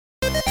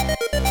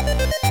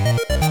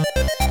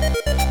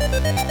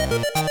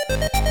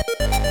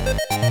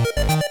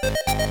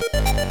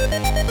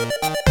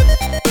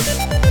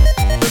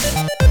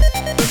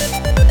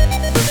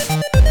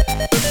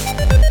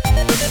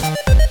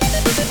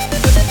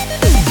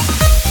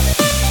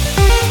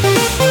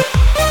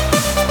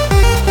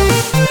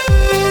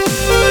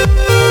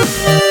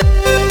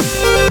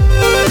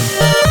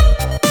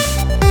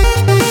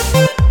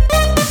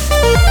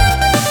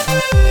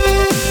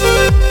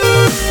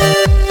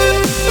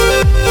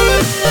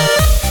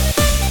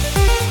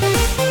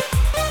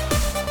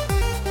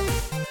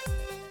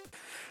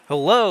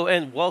Hello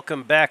and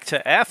welcome back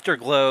to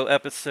Afterglow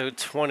episode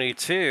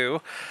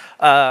 22.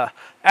 Uh,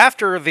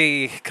 After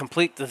the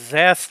complete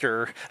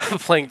disaster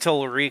of playing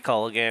Total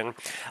Recall again,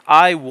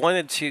 I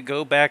wanted to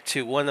go back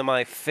to one of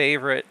my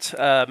favorite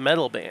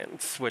metal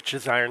bands, which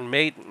is Iron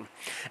Maiden.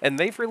 And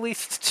they've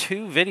released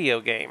two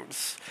video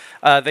games.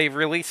 They've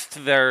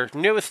released their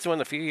newest one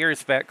a few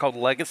years back called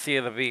Legacy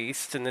of the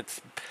Beast, and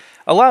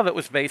a lot of it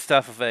was based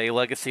off of a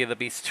Legacy of the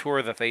Beast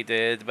tour that they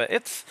did, but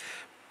it's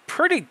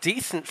pretty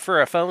decent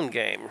for a phone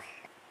game.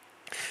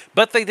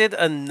 But they did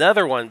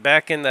another one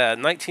back in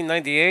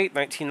 1998,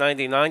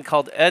 1999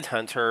 called Ed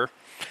Hunter.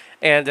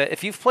 And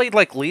if you've played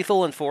like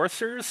Lethal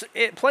Enforcers,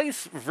 it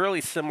plays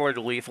really similar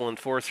to Lethal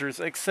Enforcers,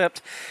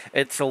 except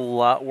it's a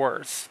lot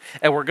worse.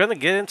 And we're going to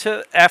get into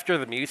it after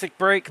the music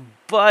break,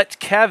 but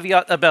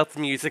caveat about the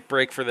music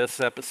break for this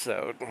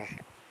episode.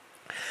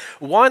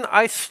 One,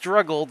 I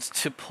struggled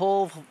to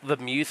pull the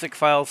music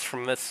files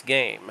from this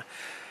game.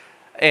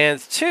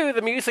 And two,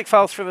 the music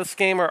files for this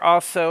game are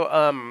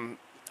also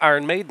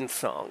Iron Maiden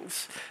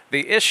songs.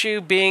 The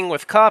issue being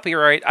with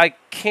copyright, I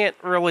can't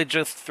really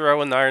just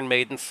throw an Iron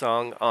Maiden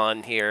song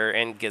on here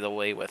and get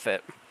away with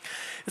it.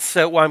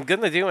 So what I'm going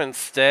to do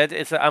instead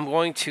is that I'm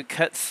going to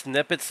cut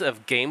snippets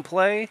of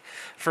gameplay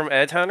from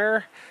Ed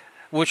Hunter,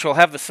 which will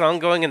have the song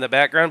going in the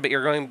background, but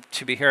you're going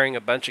to be hearing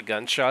a bunch of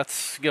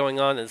gunshots going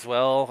on as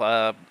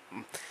well.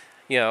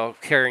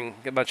 Hearing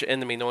a bunch of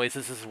enemy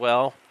noises as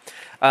well.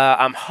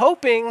 I'm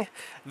hoping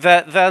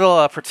that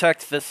that'll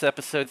protect this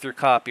episode through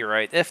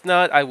copyright. If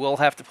not, I will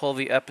have to pull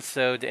the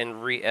episode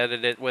and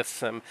re-edit it with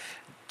some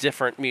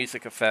different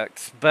music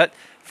effects. But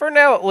for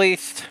now, at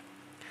least,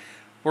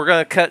 we're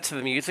going to cut to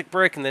the music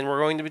break, and then we're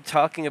going to be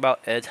talking about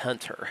Ed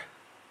Hunter.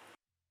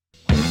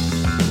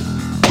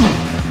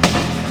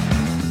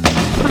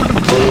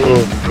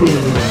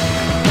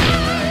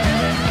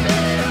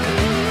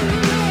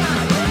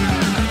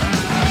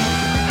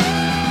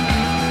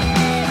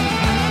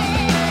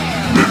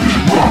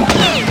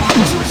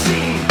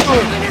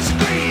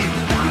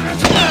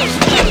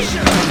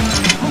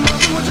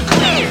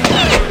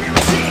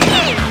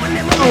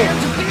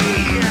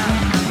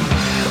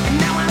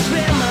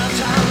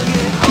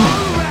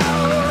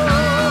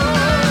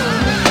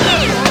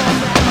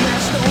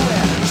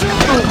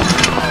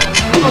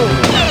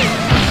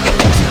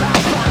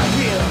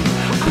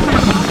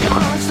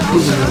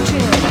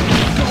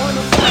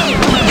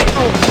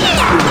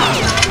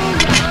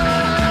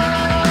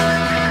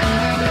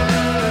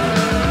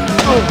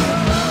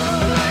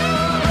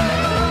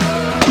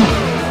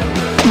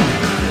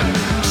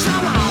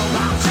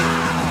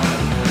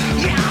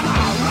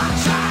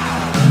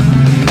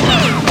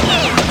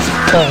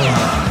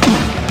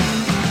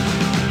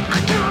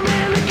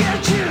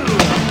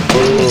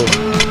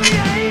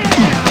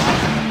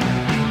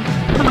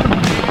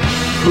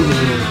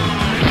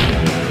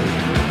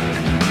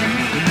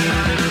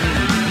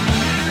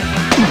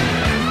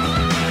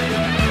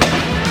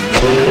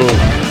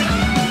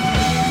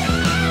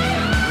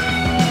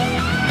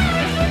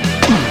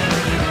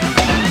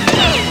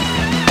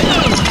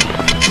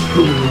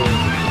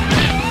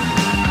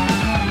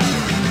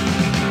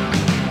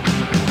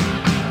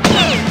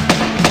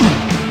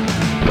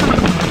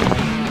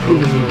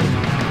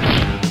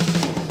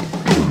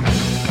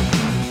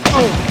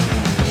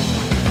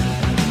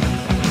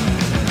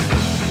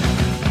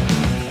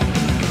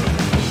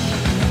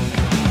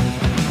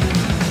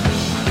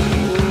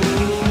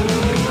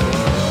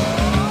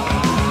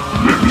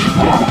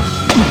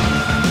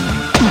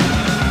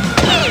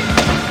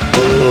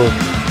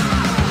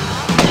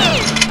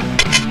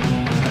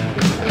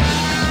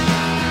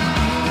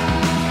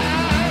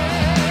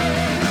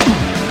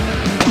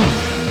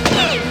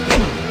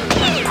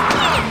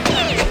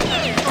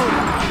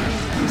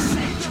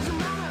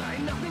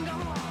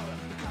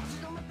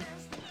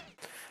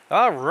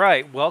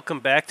 Alright,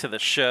 welcome back to the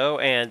show,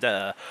 and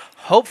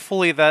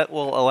hopefully that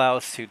will allow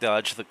us to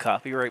dodge the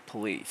copyright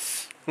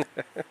police.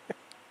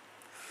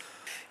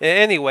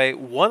 Anyway,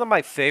 one of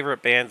my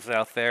favorite bands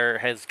out there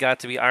has got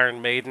to be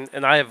Iron Maiden,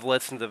 and I have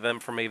listened to them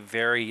from a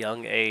very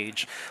young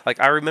age. Like,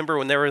 I remember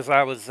when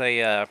I was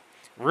a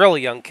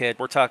really young kid,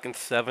 we're talking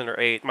 7 or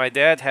 8, my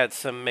dad had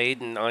some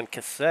Maiden on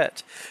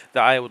cassette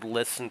that I would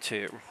listen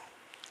to.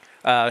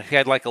 He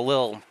had like a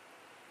little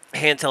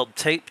handheld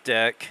tape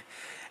deck,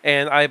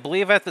 and I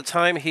believe at the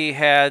time he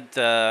had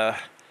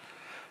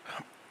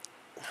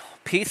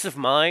Peace of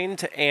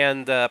Mind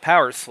and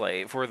Power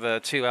Slave were the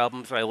two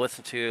albums I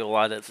listened to a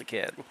lot as a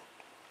kid.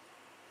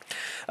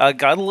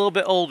 got a little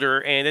bit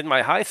older, and in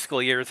my high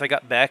school years, I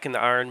got back into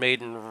Iron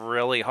Maiden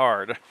really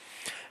hard.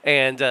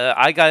 And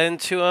I got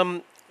into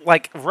them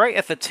like right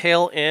at the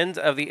tail end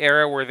of the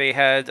era where they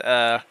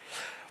had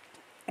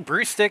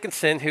Bruce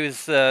Dickinson,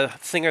 who's the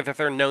singer that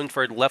they're known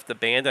for, had left the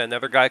band, and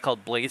another guy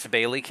called Blaze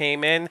Bailey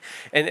came in.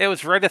 And it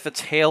was right at the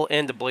tail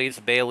end of Blaze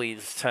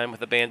Bailey's time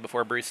with the band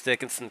before Bruce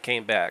Dickinson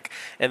came back.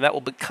 And that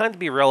will kind of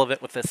be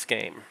relevant with this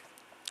game.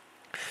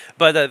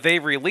 But they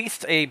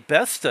released a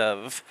best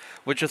of,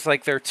 which is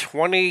like their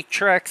 20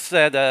 tracks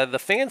that the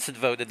fans had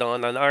voted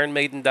on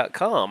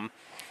IronMaiden.com.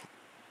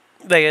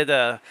 They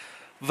had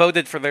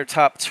voted for their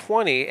top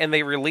 20, and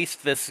they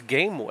released this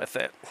game with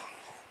it.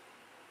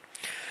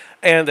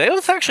 And it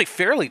was actually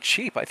fairly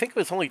cheap. I think it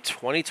was only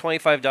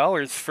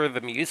 $25 for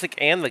the music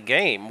and the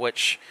game,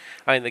 which,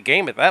 I mean, the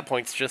game at that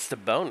point is just a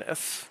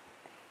bonus.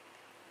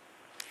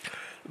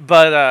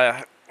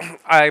 But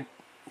I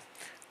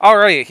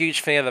already a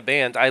huge fan of the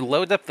band. I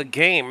load up the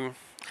game,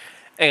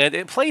 and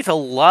it plays a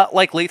lot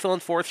like Lethal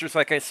Enforcers,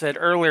 like I said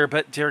earlier,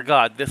 but dear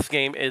God, this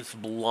game is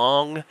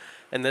long,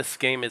 and this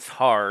game is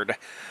hard.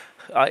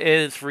 It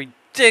is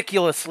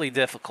ridiculously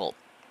difficult.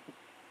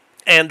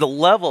 And the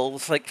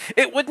levels, like,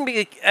 it wouldn't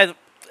be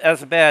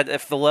as bad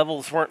if the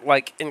levels weren't,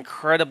 like,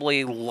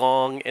 incredibly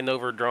long and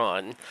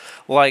overdrawn.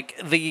 Like,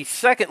 the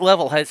second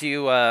level has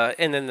you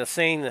in an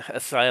insane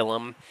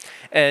asylum,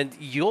 and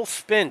you'll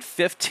spend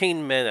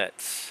 15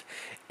 minutes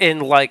in,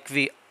 like,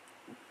 the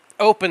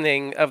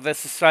opening of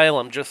this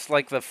asylum, just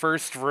like the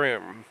first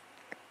room.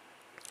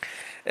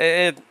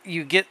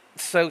 You get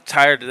so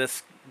tired of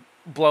this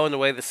blowing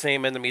away the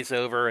same enemies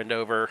over and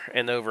over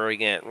and over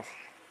again.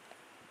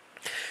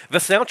 The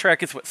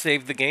soundtrack is what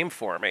saved the game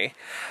for me.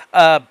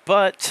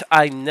 But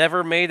I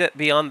never made it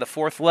beyond the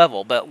fourth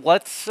level. But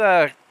let's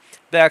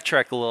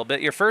backtrack a little bit.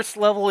 Your first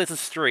level is the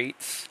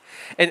streets,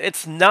 and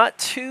it's not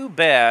too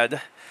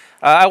bad.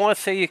 I want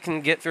to say you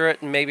can get through it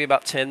in maybe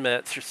about 10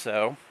 minutes or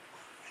so.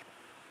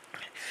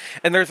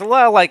 And there's a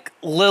lot of, like,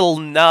 little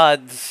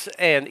nods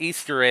and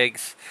Easter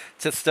eggs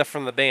to stuff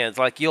from the bands.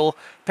 Like, you'll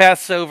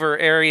pass over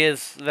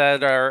areas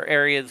that are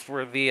areas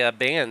where the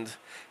band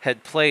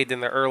had played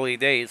in the early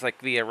days, like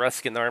the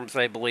Ruskin Arms,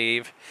 I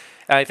believe.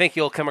 I think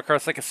you'll come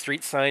across, like, a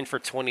street sign for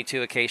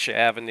 22 Acacia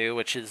Avenue,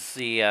 which is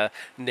the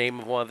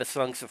name of one of the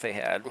songs that they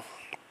had.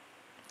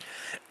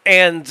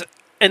 And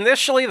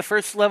initially, the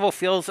first level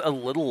feels a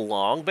little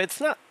long, but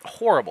it's not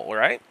horrible,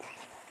 right?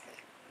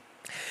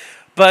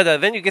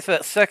 But then you get to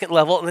that second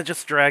level, and it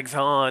just drags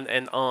on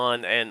and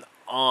on and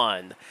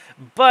on.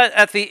 But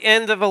at the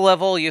end of a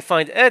level, you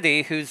find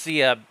Eddie, who's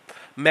the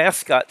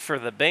mascot for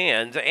the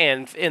band,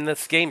 and in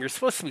this game, you're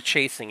supposed to be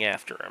chasing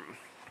after him.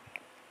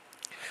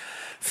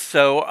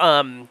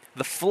 So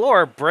the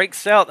floor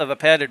breaks out of a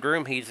padded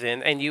room he's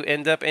in, and you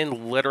end up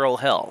in literal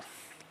hell.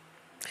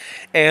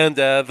 And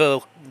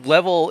the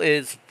level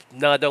is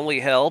not only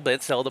hell, but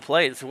it's hell to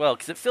play as well,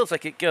 because it feels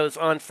like it goes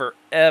on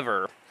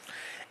forever.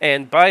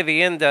 And by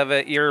the end of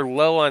it, you're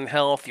low on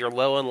health, you're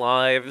low on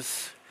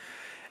lives,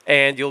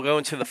 and you'll go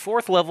into the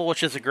fourth level,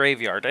 which is a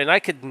graveyard. And I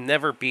could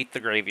never beat the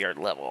graveyard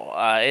level.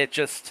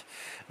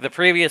 The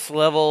previous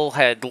level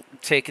had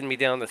taken me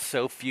down to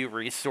so few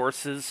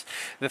resources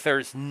that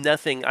there's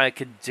nothing I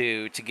could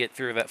do to get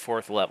through that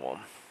fourth level.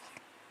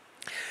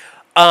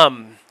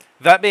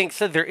 That being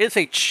said, there is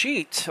a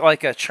cheat,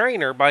 like a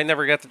trainer, but I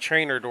never got the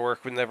trainer to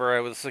work whenever I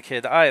was a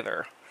kid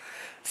either.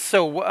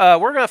 So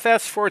we're going to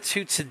fast forward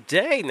to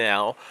today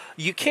now.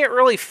 You can't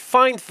really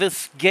find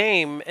this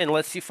game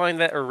unless you find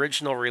that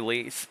original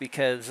release,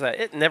 because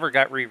it never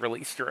got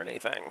re-released or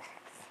anything.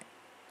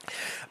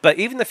 But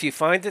even if you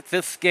find it,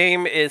 this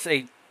game is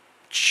a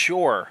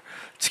chore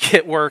to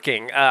get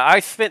working. I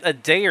spent a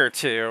day or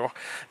two.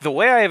 The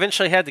way I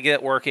eventually had to get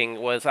it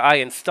working was I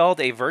installed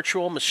a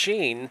virtual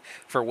machine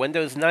for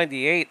Windows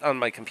 98 on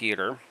my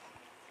computer,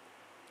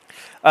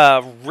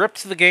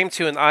 ripped the game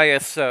to an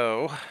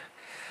ISO,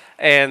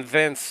 and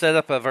then set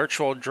up a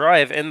virtual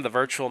drive in the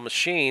virtual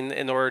machine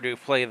in order to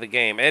play the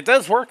game. And it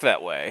does work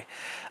that way.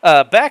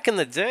 Back in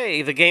the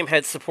day, the game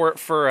had support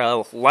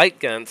for light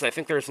guns. I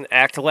think there's an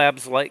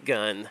ActLabs light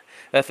gun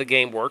that the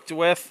game worked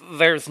with.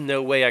 There's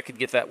no way I could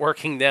get that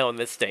working now in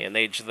this day and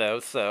age, though.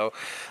 So,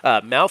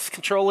 mouse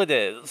control it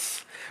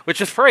is.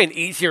 Which is probably an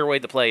easier way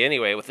to play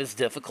anyway, with as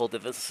difficult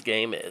as this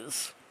game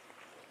is.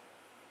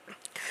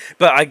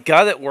 But I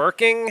got it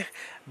working,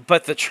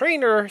 but the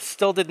trainer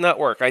still did not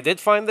work. I did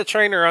find the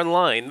trainer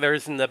online.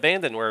 There's an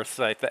abandonware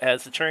site that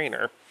has the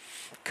trainer.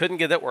 Couldn't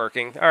get it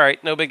working.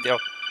 Alright, no big deal.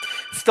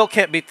 Still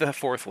can't beat the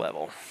fourth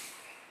level.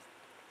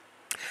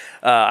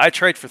 I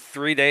tried for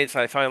 3 days,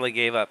 I finally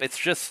gave up. It's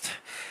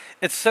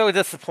so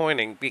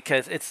disappointing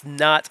because it's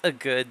not a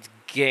good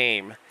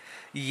game,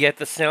 yet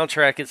the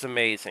soundtrack is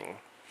amazing.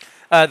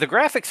 The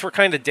graphics were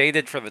kind of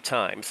dated for the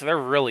time, so they're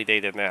really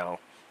dated now.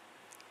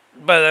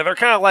 But they're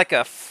kind of like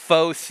a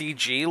faux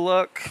CG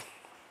look.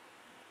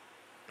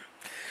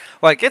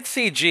 Like, it's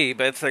CG,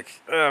 but it's like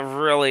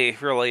really,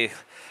 really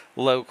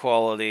low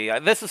quality.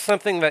 This is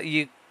something that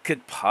you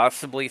could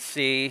possibly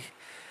see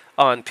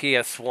on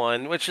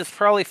PS1, which is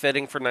probably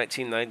fitting for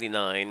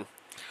 1999.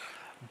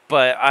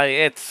 but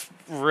it's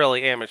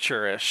really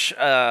amateurish.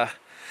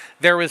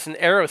 There was an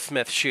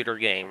Aerosmith shooter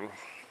game,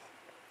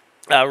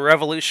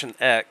 Revolution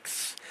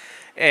X,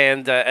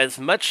 and as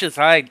much as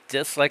I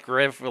dislike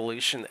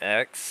Revolution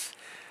X,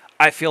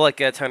 I feel like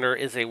Edge Hunter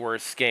is a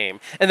worse game.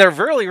 And they're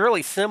really,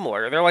 really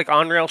similar. They're like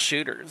on-rail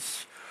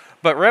shooters.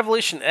 But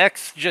Revolution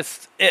X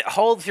just, it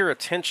holds your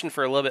attention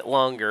for a little bit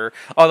longer.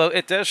 Although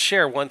it does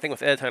share one thing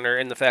with Edge Hunter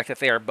in the fact that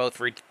they are both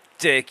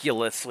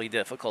ridiculously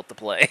difficult to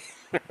play.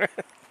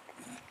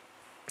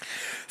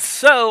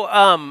 So,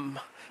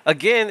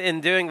 again,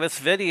 in doing this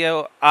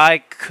video, I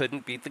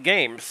couldn't beat the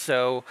game.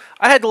 So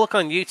I had to look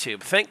on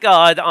YouTube. Thank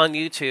God on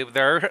YouTube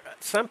there are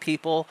some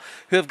people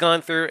who have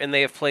gone through and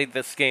they have played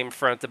this game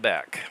front to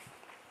back.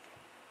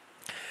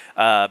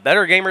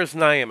 Better gamers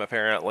than I am,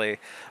 apparently.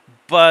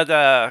 But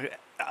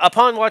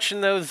upon watching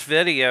those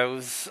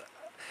videos,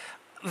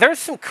 there's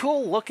some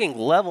cool looking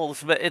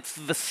levels, but it's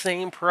the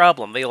same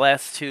problem. They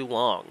last too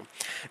long.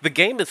 The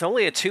game is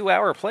only a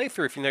 2-hour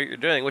playthrough if you know what you're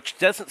doing, which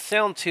doesn't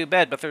sound too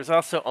bad, but there's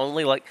also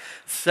only like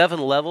 7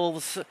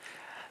 levels.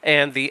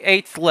 And the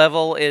 8th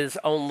level is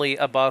only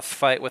a boss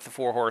fight with the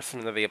Four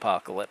Horsemen of the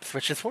Apocalypse,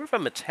 which is more of a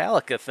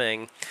Metallica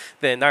thing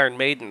than an Iron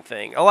Maiden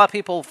thing. A lot of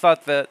people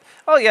thought that,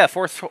 oh yeah,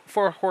 Four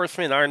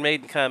Horsemen and Iron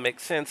Maiden kind of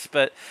makes sense,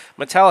 but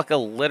Metallica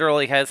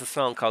literally has a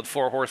song called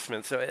Four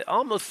Horsemen, so it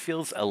almost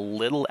feels a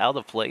little out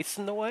of place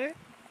in a way.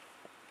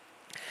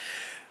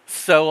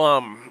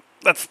 So,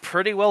 that's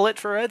pretty well it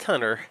for Edge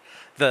Hunter.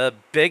 The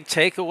big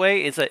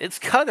takeaway is that it's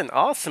got an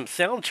awesome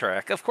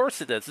soundtrack. Of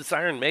course it is. It's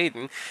Iron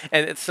Maiden,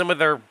 and it's some of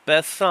their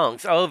best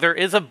songs. Oh, there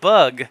is a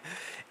bug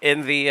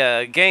in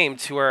the game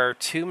to where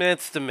 2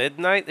 Minutes to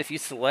Midnight, if you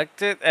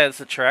select it as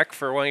a track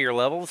for one of your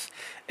levels,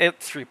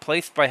 it's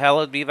replaced by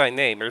Hallowed Be Thy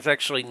Name. There's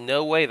actually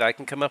no way that I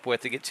can come up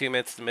with to get 2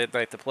 Minutes to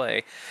Midnight to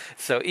play.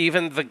 So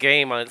even the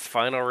game on its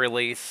final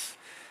release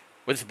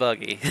was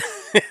buggy.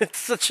 It's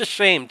such a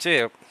shame,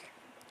 too.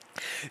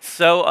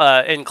 So,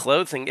 in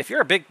closing, if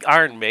you're a big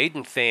Iron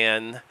Maiden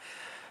fan,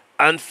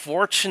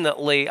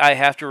 unfortunately, I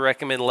have to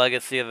recommend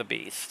Legacy of the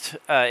Beast.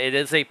 It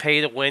is a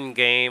pay-to-win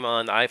game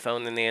on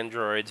iPhone and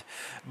Android,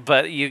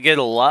 but you get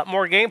a lot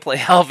more gameplay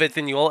out of it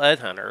than you will Edge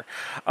Hunter.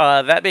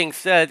 That being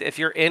said, if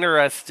you're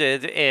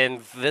interested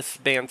in this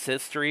band's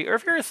history, or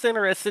if you're just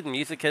interested in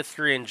music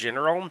history in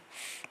general,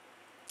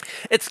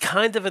 it's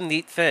kind of a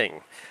neat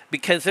thing,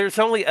 because there's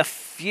only a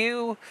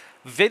few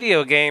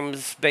video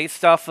games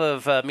based off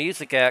of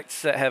music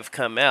acts that have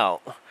come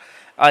out.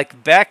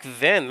 Like, back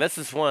then, this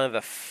is one of the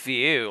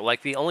few.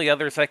 Like, the only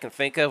others I can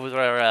think of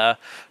was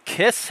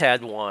Kiss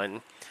had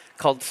one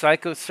called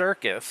Psycho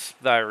Circus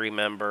that I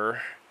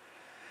remember.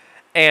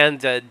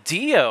 And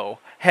Dio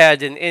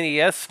had an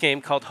NES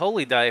game called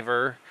Holy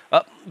Diver,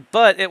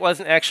 but it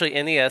wasn't actually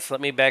NES.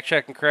 Let me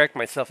backtrack and correct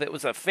myself. It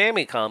was a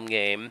Famicom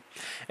game.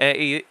 And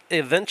it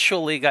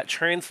eventually got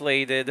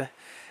translated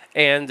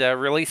and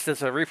released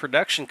as a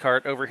reproduction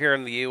cart over here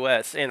in the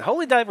US. And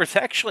Holy Diver is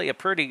actually a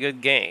pretty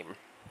good game.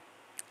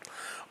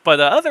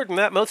 But other than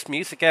that, most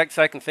music acts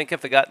I can think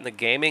of that got into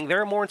gaming,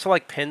 they're more into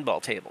like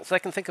pinball tables. I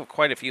can think of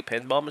quite a few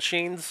pinball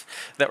machines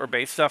that were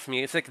based off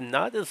music.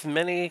 Not as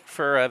many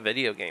for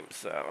video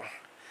games, though.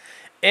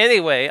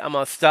 Anyway, I'm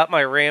going to stop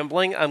my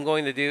rambling. I'm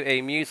going to do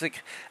a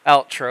music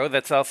outro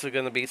that's also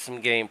going to be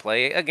some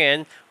gameplay.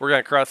 Again, we're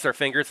going to cross our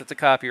fingers that the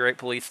copyright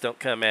police don't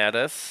come at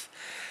us.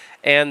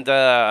 And,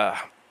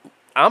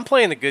 I'm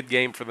playing a good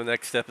game for the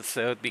next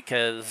episode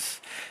because,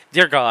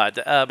 dear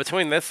God,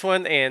 between this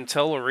one and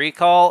Total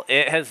Recall,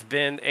 it has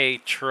been a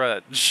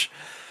trudge.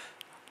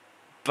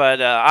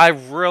 But I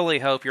really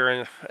hope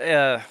you're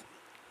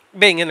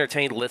being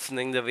entertained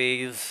listening to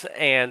these.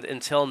 And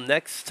until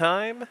next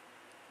time,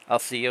 I'll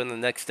see you in the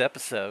next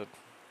episode.